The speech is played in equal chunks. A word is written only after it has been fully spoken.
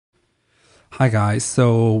Hi guys,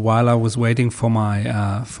 so while I was waiting for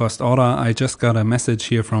my first order, I just got a message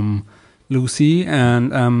here from Lucy,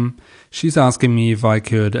 and she's asking me if I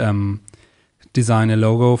could design a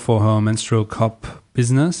logo for her menstrual cup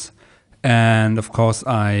business. And of course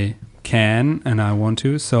I can and I want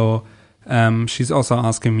to. So she's also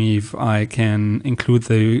asking me if I can include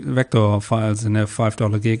the vector files in a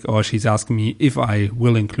 $5 gig, or she's asking me if I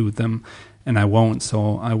will include them, and I won't,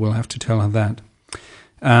 so I will have to tell her that.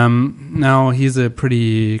 Now here's a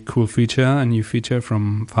pretty cool feature, a new feature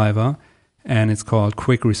from Fiverr, and it's called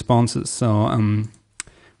quick responses. So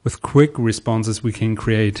with quick responses we can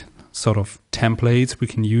create sort of templates we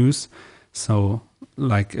can use, so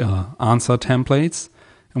like answer templates,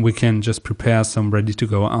 and we can just prepare some ready to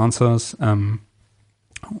go answers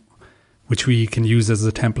which we can use as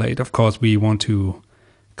a template. Of course we want to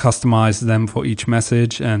customize them for each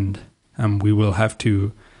message, and we will have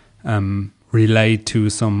to relate to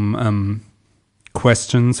some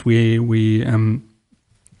questions we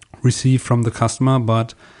receive from the customer,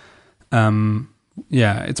 but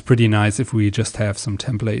yeah, it's pretty nice if we just have some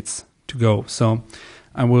templates to go. So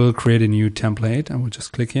I will create a new template. I will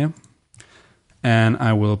just click here and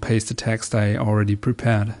I will paste the text I already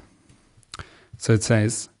prepared. So it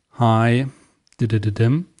says, "Hi,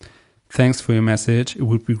 thanks for your message. It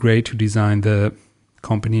would be great to design the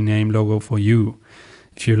company name logo for you.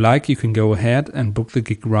 If you like, you can go ahead and book the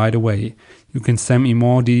gig right away. You can send me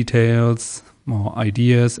more details, more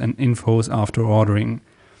ideas and infos after ordering.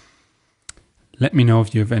 Let me know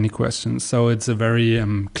if you have any questions." So it's a very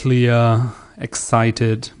clear,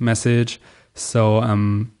 excited message. So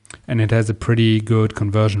and it has a pretty good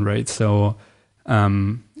conversion rate. So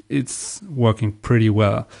it's working pretty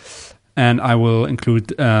well. And I will include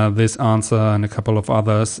this answer and a couple of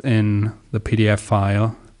others in the PDF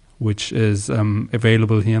file, which is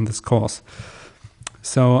available here in this course.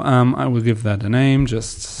 So I will give that a name,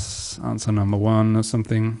 just answer number 1 or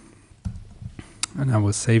something, and I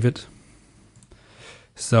will save it.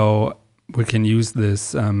 So we can use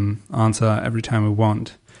this answer every time we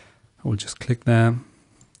want. I will just click there.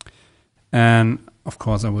 And of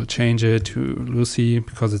course I will change it to Lucy,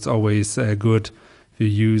 because it's always good if you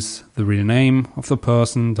use the real name of the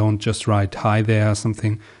person. Don't just write hi there or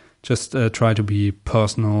something. Just try to be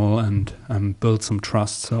personal and build some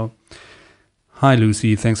trust. So, "Hi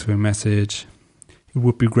Lucy, thanks for your message. It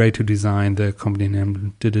would be great to design the company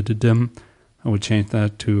name. I would change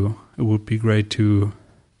that to, it would be great to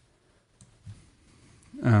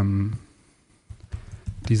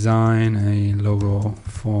design a logo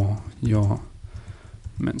for your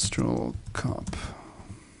menstrual cup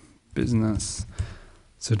business."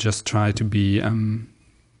 So just try to be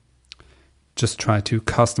just try to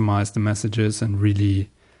customize the messages, and really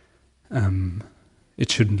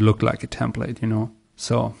it shouldn't look like a template, you know.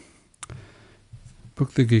 So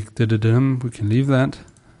book the gig, we can leave that.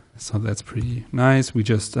 So that's pretty nice. We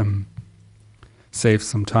just save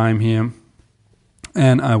some time here,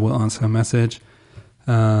 and I will answer a message.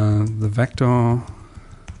 The vector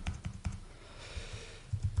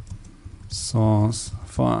source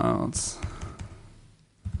files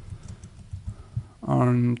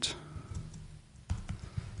aren't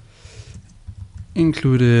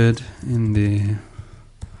included in the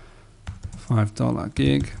 $5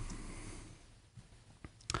 gig,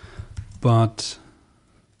 but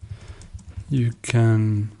you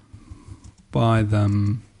can buy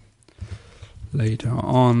them later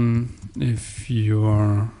on if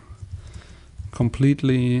you're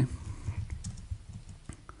completely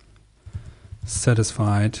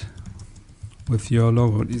satisfied with your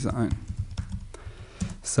logo design.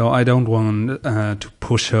 So I don't want to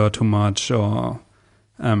push her too much, or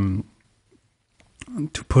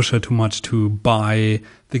to buy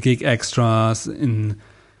the gig extras in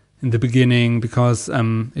the beginning, because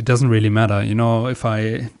it doesn't really matter. You know, if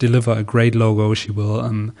I deliver a great logo, she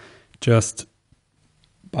will just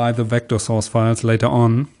buy the vector source files later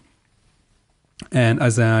on. And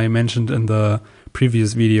as I mentioned in the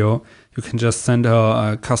previous video, you can just send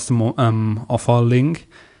her a custom offer link,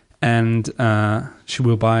 and she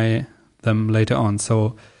will buy them later on.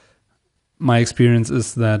 So my experience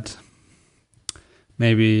is that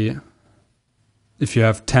maybe if you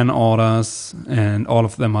have 10 orders and all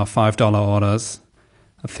of them are $5 orders,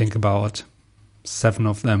 I think about 7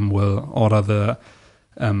 of them will order the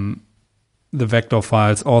vector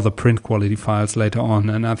files or the print quality files later on.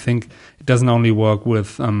 And I think it doesn't only work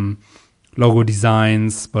with logo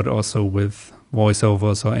designs, but also with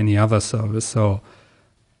voiceovers or any other service. So,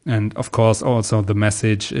 and of course also the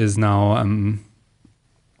message is now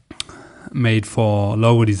made for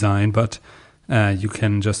logo design, but you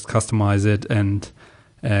can just customize it and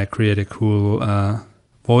create a cool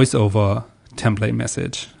voiceover template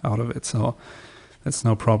message out of it. So that's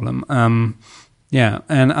no problem. Yeah,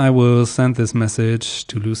 and I will send this message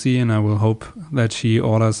to Lucy, and I will hope that she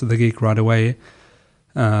orders the gig right away,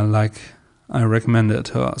 like I recommended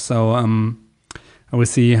her. So I will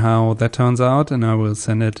see how that turns out, and I will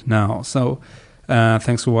send it now. So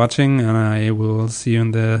thanks for watching, and I will see you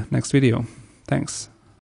in the next video. Thanks.